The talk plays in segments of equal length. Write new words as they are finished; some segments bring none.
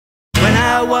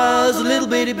I was a little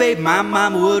bitty babe, my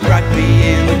mama would rock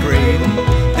me in the cradle.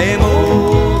 Them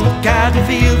old cotton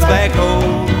fields back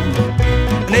home.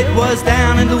 And it was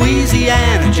down in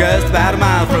Louisiana, just about a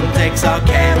mile from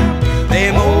Texarkana.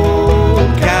 Them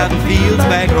old cotton fields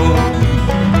back home.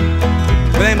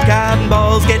 Them cotton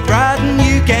balls get rotten,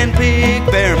 you can pick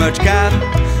very much cotton.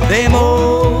 Them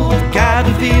old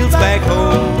cotton fields back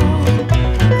home.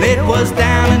 It was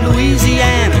down in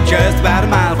Louisiana, just about a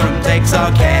mile from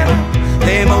Texarkana.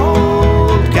 Them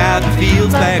old cotton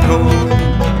fields back home.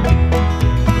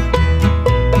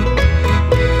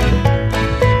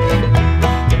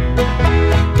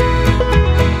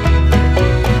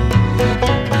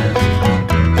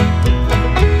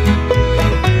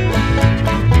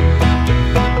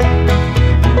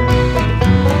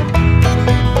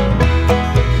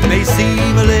 May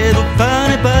seem a little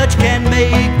funny, but you can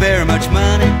make very much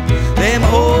money. Them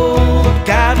old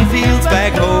cotton fields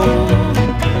back home.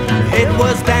 It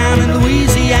was down in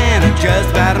Louisiana, just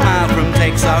about a mile from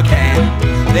Texarkana.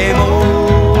 Them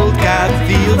old cotton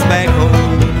fields back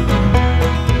home.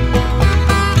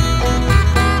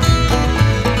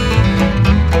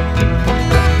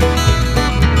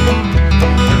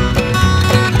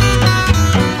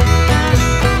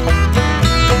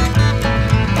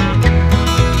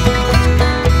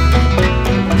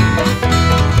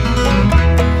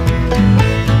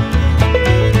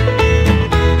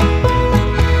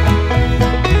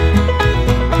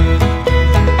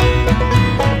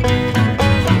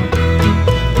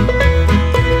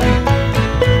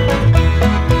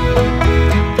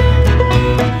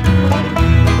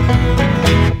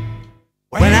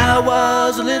 When I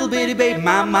was a little bitty baby,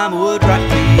 my mama would rock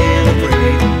me in